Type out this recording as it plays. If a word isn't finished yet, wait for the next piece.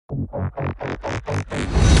Look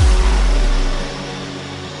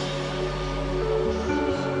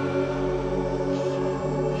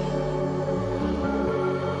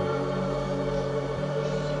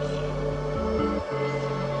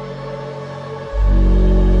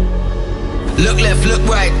left, look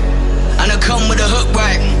right, and I come with a hook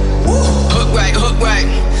right. Hook right, hook right.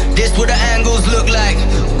 This what the angles look like.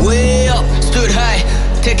 Way up, stood high,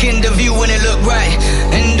 taking the view when it look right.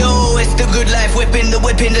 And oh, it's the good life, whipping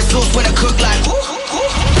the sauce when I cook like.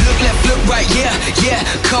 Look left, look right, yeah, yeah.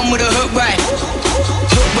 Come with a hook right.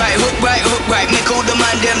 Hook right, hook right, hook right. Make all the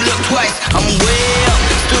man them look twice. I'm way up,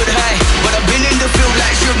 stood high, but I've been in the field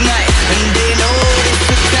like Suge Knight, and they know this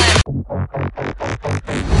took time.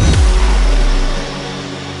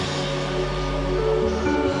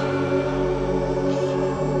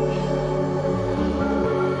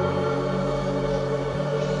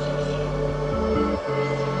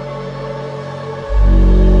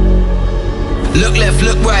 Look left,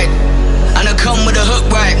 look right, and I come with a hook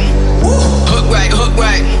right. Hook right, hook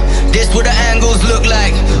right. This what the angles look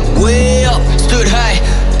like. Way up, stood high,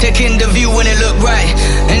 taking the view when it look right.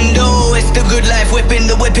 And oh, it's the good life, whipping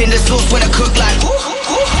the sauce when I cook like.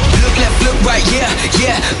 Look left, look right, yeah,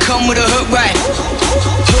 yeah. Come with a hook right.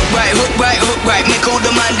 Hook right, hook right, hook right. Make all the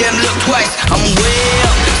man them look twice. I'm way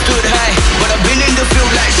up, stood high, but I've been in the field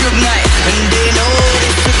like Suge Knight, and they know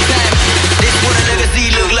this took time. This what a legacy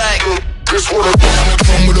look like. This what I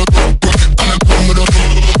come with a and I come with a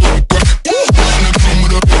and I come with a and I come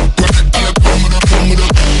with a and I come with a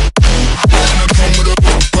and I come with a and I come with a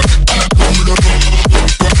and I come with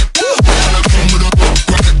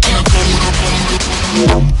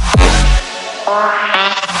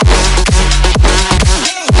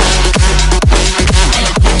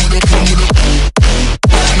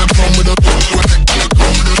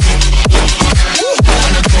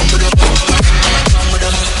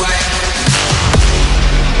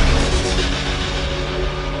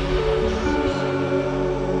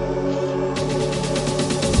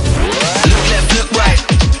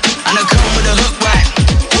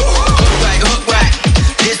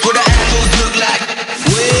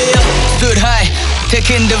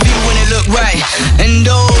taking the view when it look right. And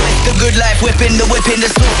oh, it's the good life, whipping the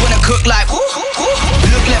sauce when I cook like.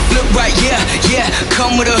 Look left, look right, yeah, yeah.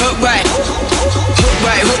 Come with a hook right. Hook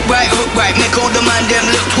right, hook right, hook right. Make all the man them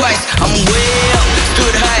look twice. I'm way up,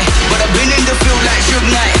 stood high, but I've been in the field like Suge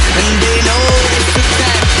Knight, and they know this took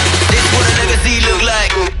time. This what a legacy look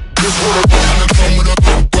like. This what a and I come with a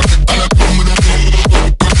and I come with a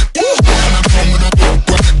and I come with a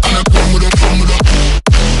and I come with a come with a.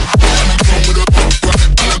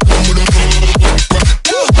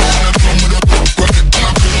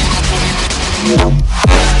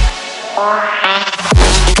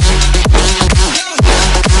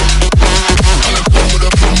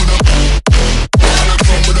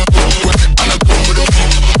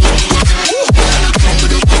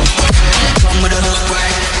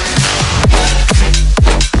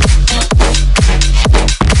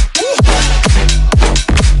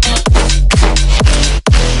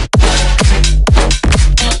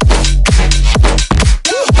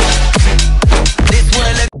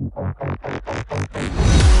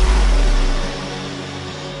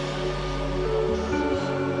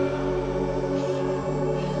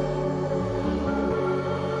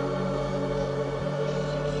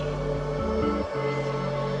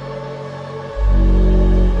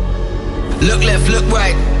 Look left, look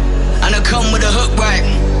right, and I come with a hook right.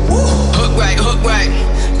 Hook right, hook right.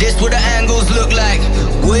 This what the angles look like.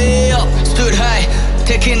 Way up, stood high,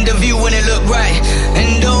 taking the view when it look right.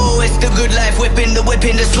 And oh, it's the good life, whipping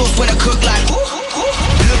the sauce when I cook like.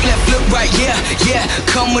 Look left, look right, yeah, yeah.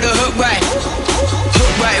 Come with a hook right.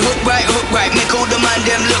 Hook right, hook right, hook right. Make all the man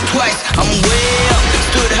them look twice. I'm way up,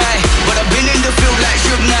 stood high, but I've been in the field like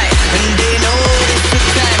Suge Knight, and they know this took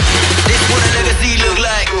time. This what a legacy look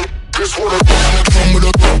like. This what I come with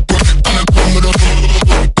a and I come with a and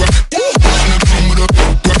I come with a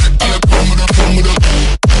and I come with a come with a and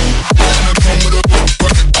I come with a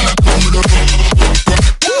and I come with a and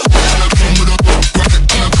I come with a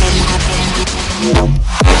and I come with a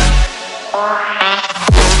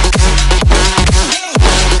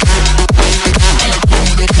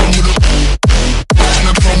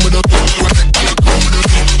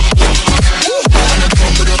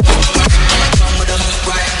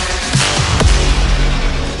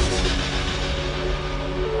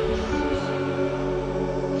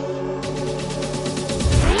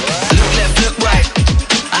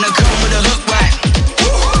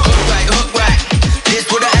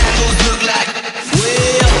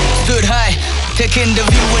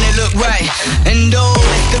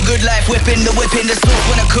good life, whipping the sauce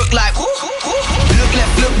when I cook like look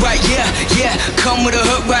left, look right, yeah, yeah, come with a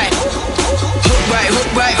hook right. Hook right, hook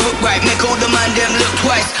right, hook right, make all the man them look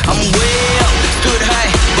twice. I'm way up, stood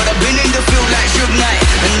high, but I've been in the field like Suge Knight,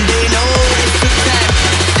 and they know this took time.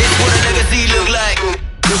 This what a legacy look like.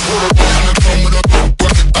 This what a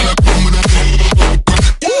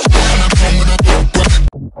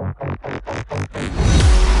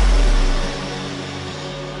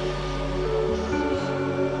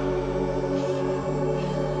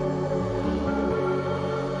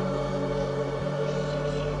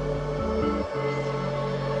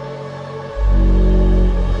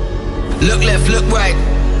look left, look right,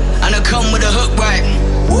 and I come with a hook right.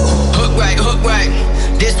 Hook right, hook right.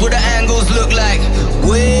 This what the angles look like.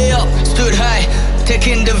 Way up, stood high,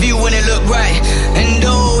 taking the view when it look right. And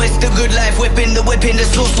oh, it's the good life, whipping the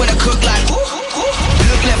sauce when I cook like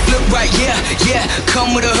look left, look right, yeah, yeah,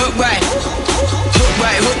 come with a hook right. Hook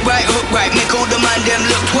right, hook right, hook right, make all the man them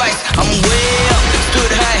look twice. I'm way up,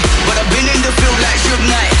 stood high, but I've been in the field like Suge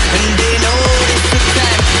Knight, and they know this took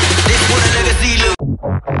time. This what a legacy look.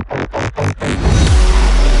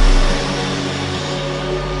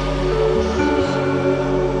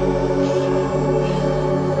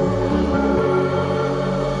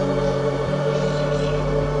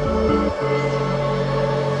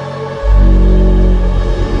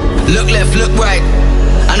 Look left, look right,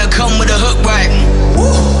 and I come with a hook right.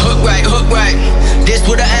 Hook right, hook right. This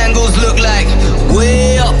what the angles look like.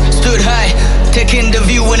 Way up, stood high, taking the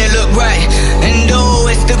view when it look right. And oh,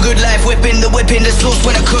 it's the good life, whipping the sauce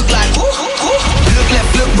when I cook like look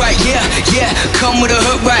left, look right, yeah, yeah, come with a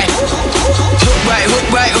hook right. Hook right, hook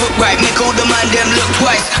right, hook right, make all the man them look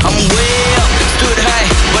twice. I'm way up, stood high,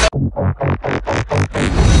 but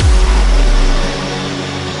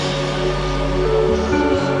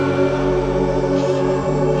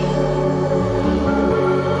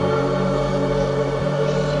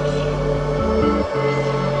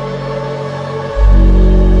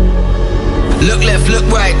look left, look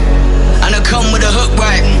right, and I come with a hook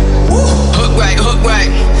right. Hook right, hook right.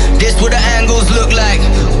 This what the angles look like.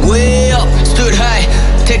 Way up, stood high,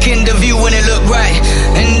 taking the view when it look right.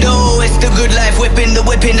 And oh, it's the good life, whipping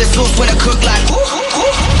the sauce when I cook like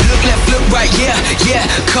look left, look right, yeah, yeah,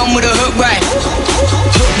 come with a hook right.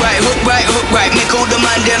 Hook right, hook right, hook right, make all the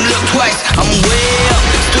man them look twice. I'm way up,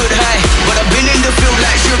 stood high, but I've been in the field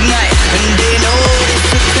like Suge Knight, and they know this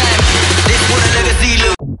took time. This what a legacy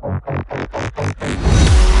look.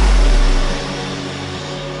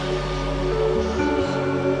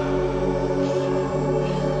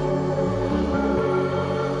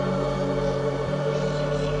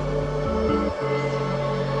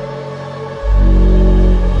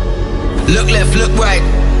 Look left, look right,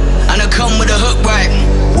 and I come with a hook right.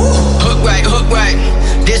 Hook right, hook right.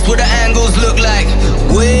 This what the angles look like.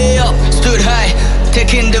 Way up, stood high,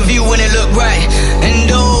 taking the view when it look right. And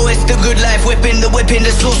oh, it's the good life, whipping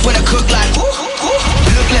the sauce when I cook like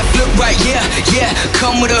look left, look right, yeah, yeah,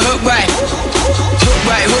 come with a hook right. Hook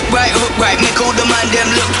right, hook right, hook right, make all the man them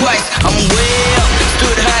look twice. I'm way up,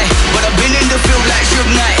 stood high, but I've been in the field like Suge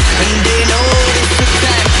Knight, and they know this took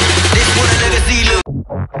time. This what a legacy look.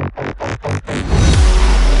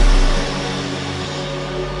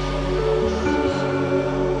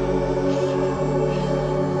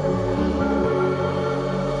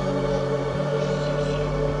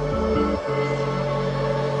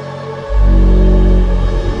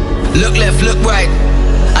 Look left, look right,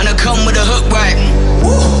 and I come with a hook right.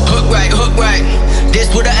 Hook right, hook right. This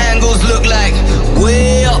what the angles look like.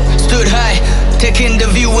 Way up, stood high, taking the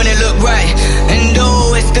view when it look right. And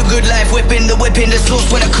oh, it's the good life, whipping the sauce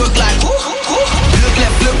when I cook like look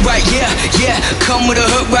left, look right, yeah, yeah, come with a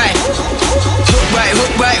hook right. Hook right,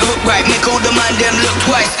 hook right, hook right, make all the man them look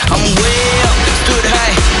twice. I'm way up, stood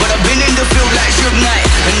high, but I've been in the field like Suge Knight,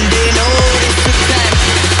 and they know this took time.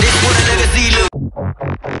 This what a legacy look.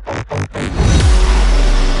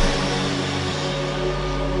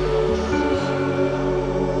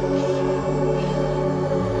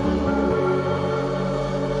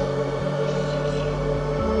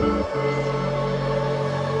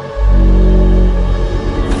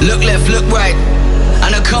 Look left, look right,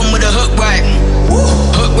 and I come with a hook right.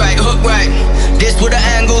 Hook right, hook right. This what the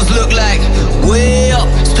angles look like. Way up,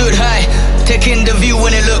 stood high, taking the view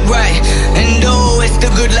when it look right. And oh, it's the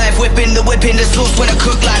good life, whipping the sauce when I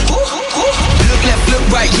cook like look left, look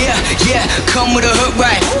right, yeah, yeah, come with a hook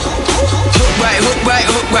right. Hook right, hook right,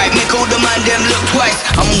 hook right, make all the man them look twice.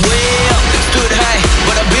 I'm way up, stood high,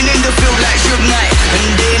 but I've been in the field like Suge Knight, and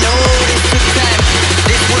they know this took time.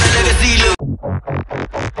 This what a legacy look.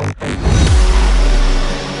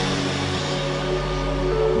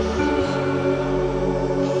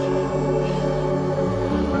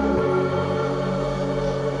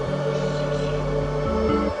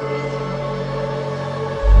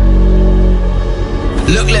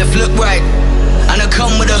 look left, look right, and I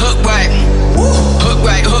come with a hook right. Hook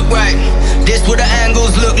right, hook right. This what the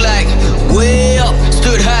angles look like. Way up,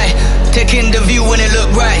 stood high, taking the view when it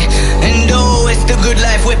look right. And oh, it's the good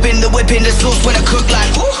life, whipping the sauce when I cook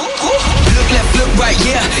like. Look left, look right,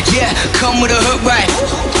 yeah, yeah. Come with a hook right.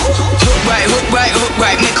 Hook right, hook right, hook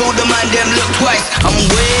right. Make all the man them look twice. I'm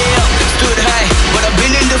way up, stood high, but I've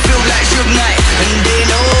been in the field like Suge Knight. And they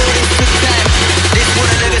know this took time. This what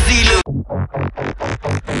a legacy look.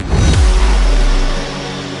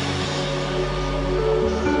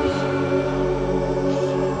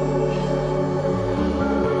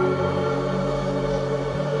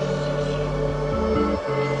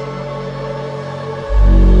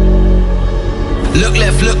 Look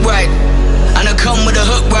left, look right, and I come with a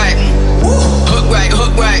hook right. Hook right,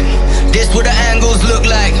 hook right. This what the angles look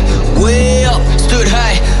like.